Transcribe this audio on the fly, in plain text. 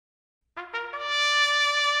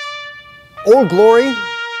Old Glory,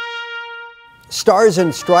 Stars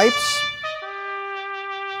and Stripes,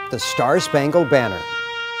 the Star-Spangled Banner.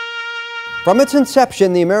 From its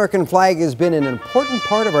inception, the American flag has been an important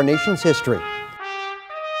part of our nation's history.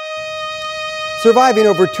 Surviving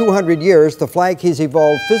over 200 years, the flag has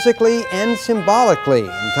evolved physically and symbolically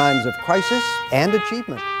in times of crisis and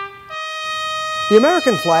achievement. The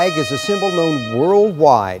American flag is a symbol known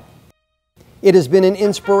worldwide. It has been an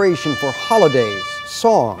inspiration for holidays,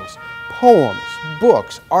 songs, poems,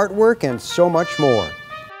 books, artwork, and so much more.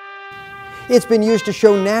 It's been used to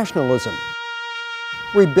show nationalism,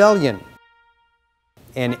 rebellion,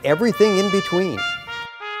 and everything in between.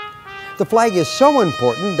 The flag is so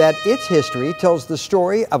important that its history tells the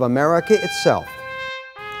story of America itself.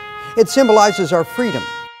 It symbolizes our freedom,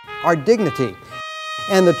 our dignity,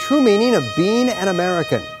 and the true meaning of being an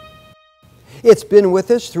American. It's been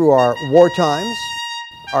with us through our war times,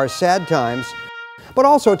 our sad times, but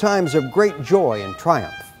also times of great joy and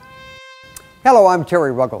triumph. Hello, I'm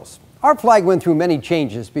Terry Ruggles. Our flag went through many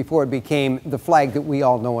changes before it became the flag that we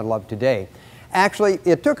all know and love today. Actually,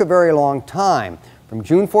 it took a very long time, from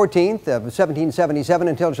June 14th of 1777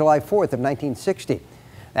 until July 4th of 1960.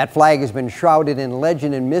 That flag has been shrouded in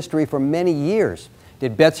legend and mystery for many years.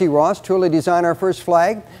 Did Betsy Ross truly design our first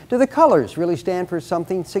flag? Do the colors really stand for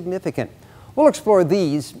something significant? We'll explore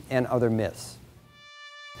these and other myths.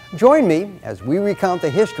 Join me as we recount the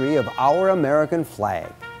history of our American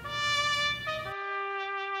flag.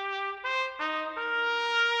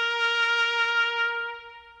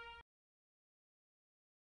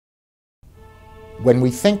 When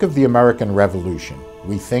we think of the American Revolution,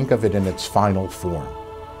 we think of it in its final form,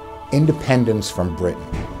 independence from Britain.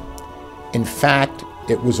 In fact,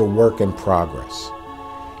 it was a work in progress.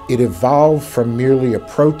 It evolved from merely a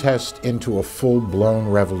protest into a full-blown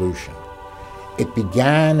revolution. It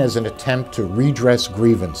began as an attempt to redress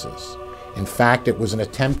grievances. In fact, it was an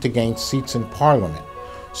attempt to gain seats in Parliament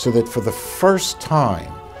so that for the first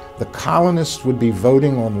time, the colonists would be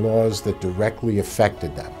voting on laws that directly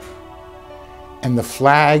affected them. And the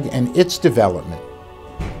flag and its development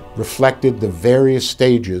reflected the various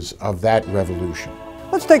stages of that revolution.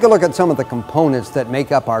 Let's take a look at some of the components that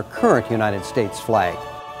make up our current United States flag.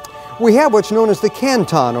 We have what's known as the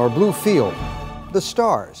canton or blue field, the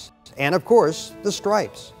stars, and of course, the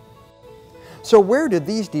stripes. So where did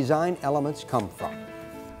these design elements come from?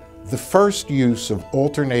 The first use of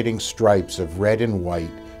alternating stripes of red and white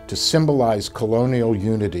to symbolize colonial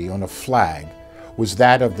unity on a flag was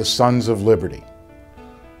that of the Sons of Liberty.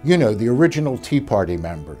 You know, the original Tea Party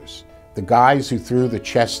members, the guys who threw the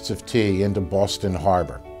chests of tea into Boston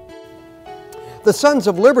Harbor. The Sons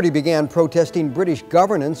of Liberty began protesting British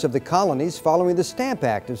governance of the colonies following the Stamp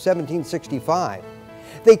Act of 1765.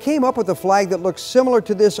 They came up with a flag that looked similar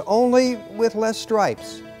to this, only with less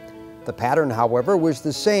stripes. The pattern, however, was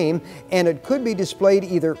the same, and it could be displayed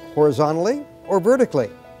either horizontally or vertically.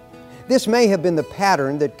 This may have been the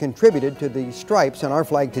pattern that contributed to the stripes on our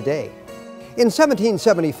flag today. In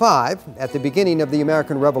 1775, at the beginning of the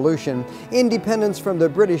American Revolution, independence from the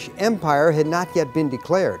British Empire had not yet been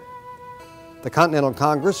declared. The Continental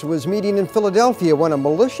Congress was meeting in Philadelphia when a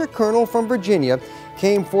militia colonel from Virginia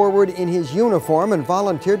came forward in his uniform and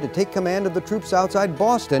volunteered to take command of the troops outside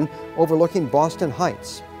Boston, overlooking Boston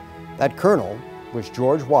Heights. That colonel was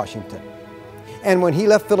George Washington. And when he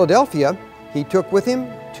left Philadelphia, he took with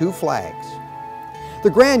him two flags.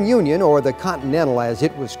 The Grand Union, or the Continental as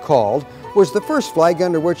it was called, was the first flag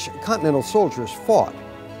under which Continental soldiers fought.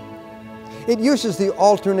 It uses the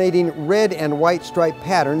alternating red and white stripe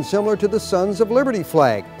pattern similar to the Sons of Liberty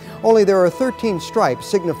flag, only there are 13 stripes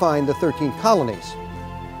signifying the 13 colonies.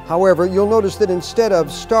 However, you'll notice that instead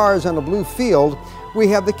of stars on a blue field, we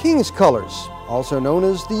have the King's colors, also known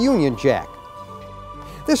as the Union Jack.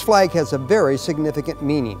 This flag has a very significant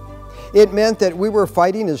meaning. It meant that we were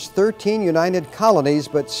fighting as 13 united colonies,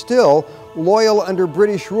 but still loyal under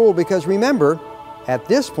British rule because remember, at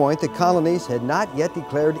this point the colonies had not yet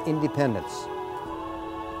declared independence.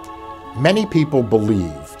 Many people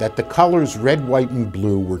believe that the colors red, white, and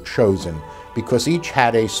blue were chosen because each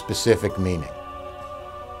had a specific meaning.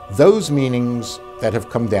 Those meanings that have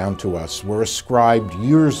come down to us were ascribed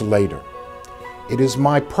years later. It is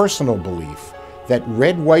my personal belief that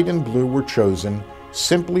red, white, and blue were chosen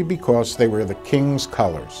simply because they were the King's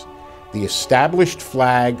colors, the established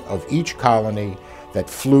flag of each colony that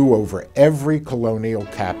flew over every colonial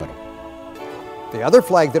capital. The other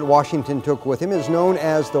flag that Washington took with him is known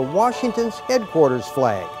as the Washington's headquarters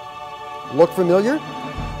flag. Look familiar?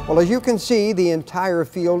 Well, as you can see, the entire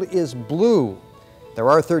field is blue. There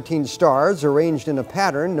are 13 stars arranged in a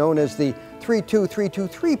pattern known as the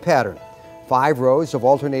 3-2-3-2-3 pattern, 5 rows of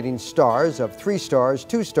alternating stars of 3 stars,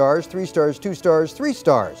 2 stars, 3 stars, 2 stars, 3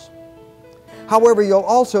 stars. However, you'll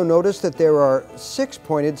also notice that there are 6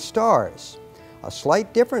 pointed stars, a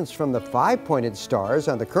slight difference from the 5 pointed stars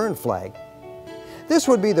on the current flag. This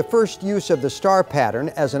would be the first use of the star pattern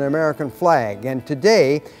as an American flag, and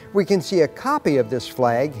today we can see a copy of this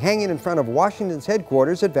flag hanging in front of Washington's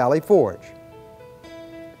headquarters at Valley Forge.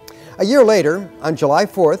 A year later, on July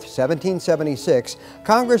 4th, 1776,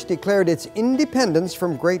 Congress declared its independence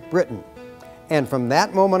from Great Britain, and from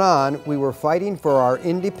that moment on, we were fighting for our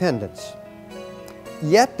independence.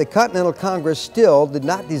 Yet the Continental Congress still did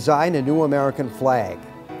not design a new American flag.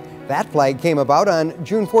 That flag came about on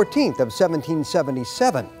June 14th of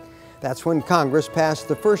 1777. That's when Congress passed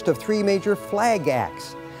the first of 3 major flag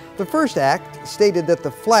acts. The first act stated that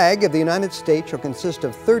the flag of the United States shall consist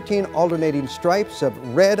of 13 alternating stripes of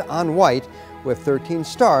red on white with 13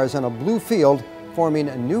 stars on a blue field forming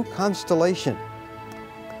a new constellation.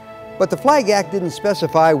 But the Flag Act didn't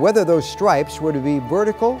specify whether those stripes were to be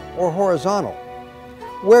vertical or horizontal.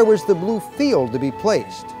 Where was the blue field to be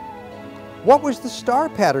placed? What was the star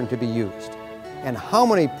pattern to be used? And how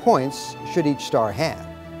many points should each star have?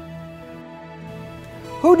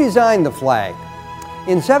 Who designed the flag?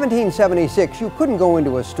 In 1776, you couldn't go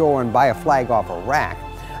into a store and buy a flag off a rack.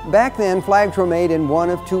 Back then, flags were made in one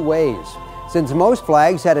of 2 ways. Since most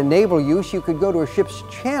flags had a naval use, you could go to a ship's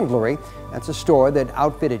chandlery, that's a store that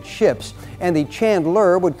outfitted ships, and the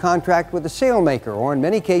chandler would contract with a sailmaker, or in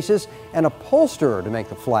many cases, an upholsterer to make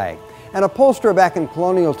the flag. An upholsterer back in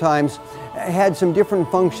colonial times had some different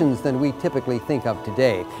functions than we typically think of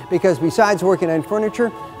today, because besides working on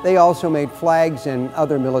furniture, they also made flags and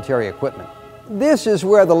other military equipment. This is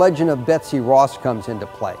where the legend of Betsy Ross comes into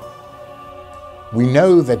play. We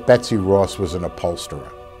know that Betsy Ross was an upholsterer.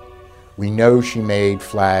 We know she made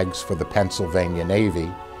flags for the Pennsylvania Navy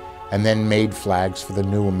and then made flags for the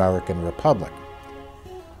new American Republic.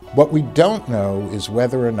 What we don't know is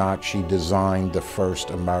whether or not she designed the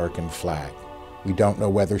first American flag. We don't know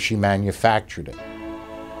whether she manufactured it.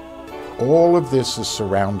 All of this is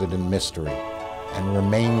surrounded in mystery and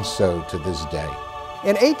remains so to this day.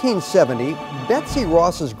 In 1870, Betsy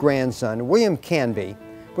Ross's grandson, William Canby,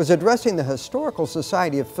 was addressing the Historical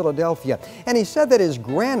Society of Philadelphia, and he said that his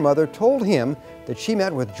grandmother told him that she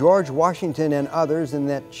met with George Washington and others and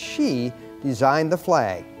that she designed the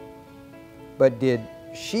flag. But did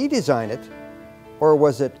she design it, or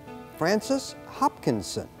was it Francis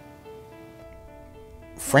Hopkinson?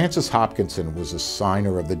 Francis Hopkinson was a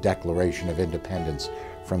signer of the Declaration of Independence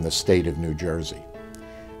from the state of New Jersey.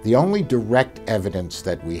 The only direct evidence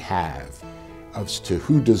that we have as to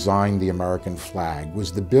who designed the American flag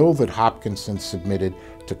was the bill that Hopkinson submitted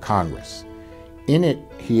to Congress. In it,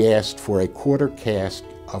 he asked for a quarter cask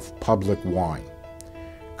of public wine.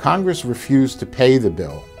 Congress refused to pay the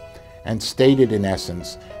bill and stated in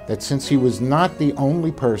essence that since he was not the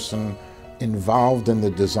only person involved in the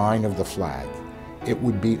design of the flag, it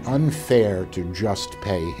would be unfair to just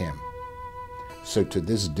pay him. So to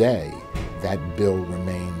this day, that bill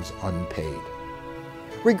remains unpaid.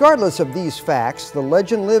 Regardless of these facts, the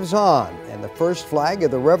legend lives on, and the first flag of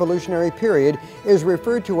the Revolutionary period is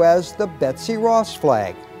referred to as the Betsy Ross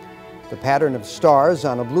flag. The pattern of stars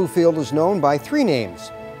on a blue field is known by 3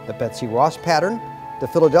 names: the Betsy Ross pattern, the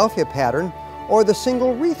Philadelphia pattern, or the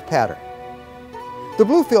single wreath pattern. The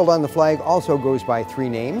blue field on the flag also goes by 3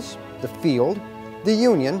 names: the field, the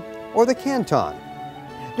union, or the canton.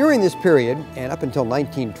 During this period, and up until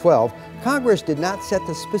 1912, Congress did not set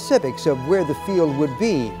the specifics of where the field would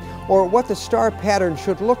be, or what the star pattern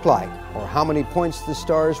should look like, or how many points the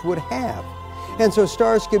stars would have. And so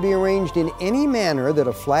stars could be arranged in any manner that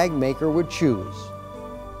a flag maker would choose.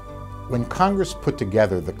 When Congress put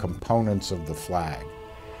together the components of the flag,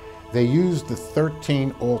 they used the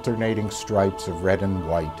 13 alternating stripes of red and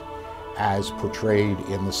white as portrayed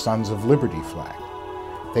in the Sons of Liberty flag.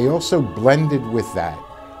 They also blended with that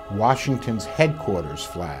Washington's headquarters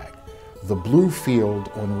flag, the blue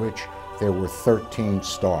field on which there were 13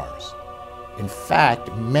 stars. In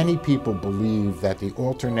fact, many people believe that the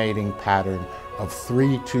alternating pattern of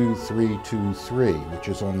 3-2-3-2-3, which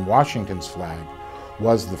is on Washington's flag,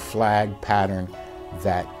 was the flag pattern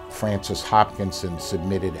that Francis Hopkinson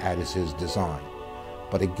submitted as his design.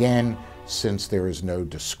 But again, since there is no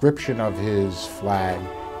description of his flag,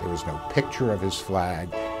 there is no picture of his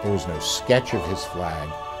flag, there is no sketch of his flag,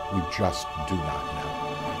 we just do not know.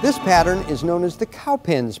 This pattern is known as the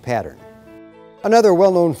Cowpens pattern. Another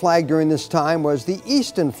well-known flag during this time was the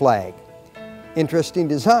Easton flag. Interesting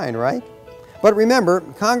design, right? But remember,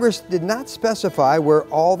 Congress did not specify where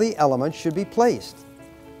all the elements should be placed.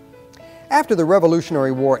 After the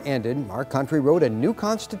Revolutionary War ended, our country wrote a new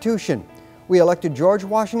Constitution. We elected George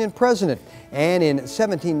Washington president, and in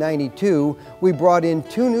 1792, we brought in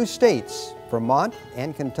 2 new states, Vermont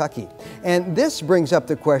and Kentucky. And this brings up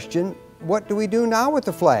the question, what do we do now with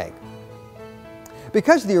the flag?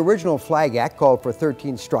 Because the original Flag Act called for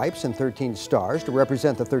 13 stripes and 13 stars to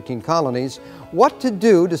represent the 13 colonies, what to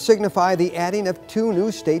do to signify the adding of 2 new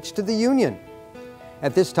states to the Union?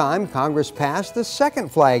 At this time, Congress passed the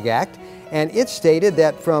second Flag Act, and it stated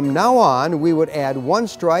that from now on we would add 1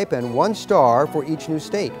 stripe and 1 star for each new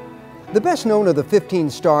state. The best known of the 15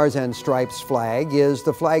 Stars and Stripes flag is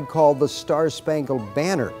the flag called the Star-Spangled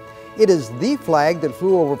Banner. It is the flag that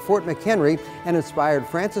flew over Fort McHenry and inspired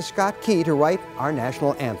Francis Scott Key to write our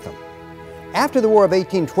national anthem. After the War of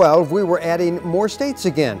 1812, we were adding more states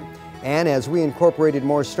again. And as we incorporated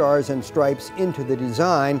more stars and stripes into the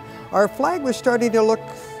design, our flag was starting to look,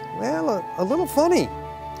 well, a little funny.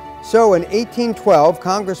 So in 1812,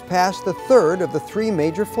 Congress passed the third of the 3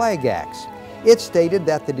 major flag acts. It stated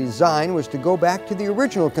that the design was to go back to the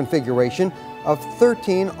original configuration of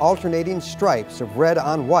 13 alternating stripes of red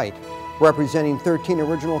on white, representing 13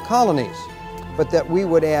 original colonies, but that we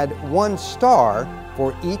would add 1 star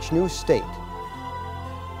for each new state.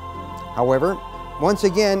 However, once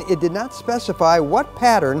again, it did not specify what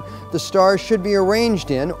pattern the stars should be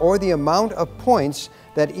arranged in or the amount of points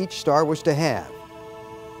that each star was to have.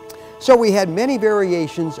 So we had many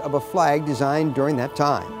variations of a flag designed during that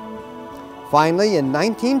time. Finally, in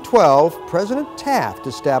 1912, President Taft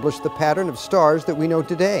established the pattern of stars that we know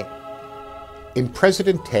today. In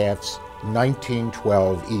President Taft's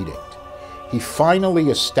 1912 edict, he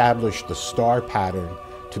finally established the star pattern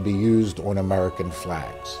to be used on American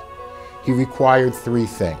flags. He required 3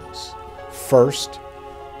 things. First,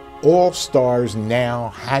 all stars now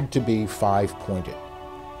had to be 5-pointed.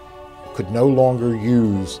 Could no longer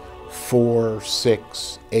use 4,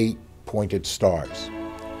 6, 8-pointed stars.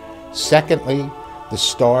 Secondly, the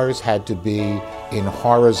stars had to be in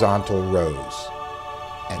horizontal rows.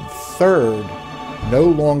 And third, no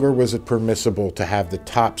longer was it permissible to have the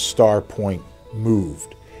top star point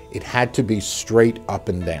moved. It had to be straight up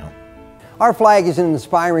and down. Our flag is an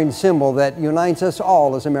inspiring symbol that unites us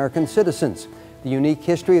all as American citizens. The unique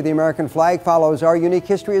history of the American flag follows our unique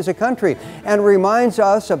history as a country and reminds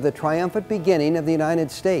us of the triumphant beginning of the United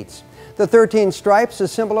States. The 13 stripes, a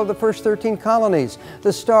symbol of the first 13 colonies.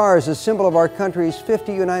 The stars, a symbol of our country's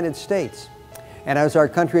 50 United States. And as our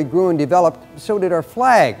country grew and developed, so did our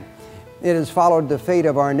flag. It has followed the fate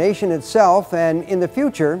of our nation itself, and in the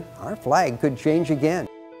future, our flag could change again.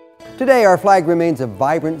 Today, our flag remains a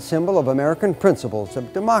vibrant symbol of American principles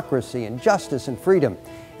of democracy and justice and freedom,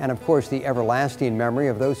 and of course the everlasting memory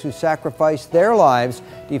of those who sacrificed their lives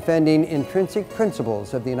defending intrinsic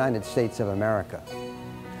principles of the United States of America.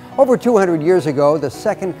 Over 200 years ago, the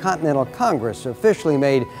Second Continental Congress officially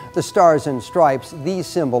made the Stars and Stripes the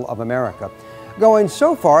symbol of America, going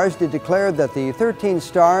so far as to declare that the 13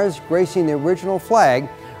 stars gracing the original flag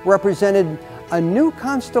represented a new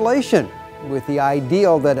constellation with the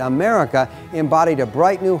ideal that America embodied a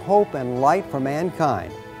bright new hope and light for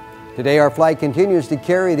mankind. Today, our flag continues to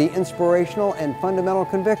carry the inspirational and fundamental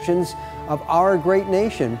convictions of our great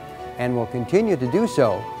nation and will continue to do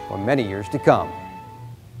so for many years to come.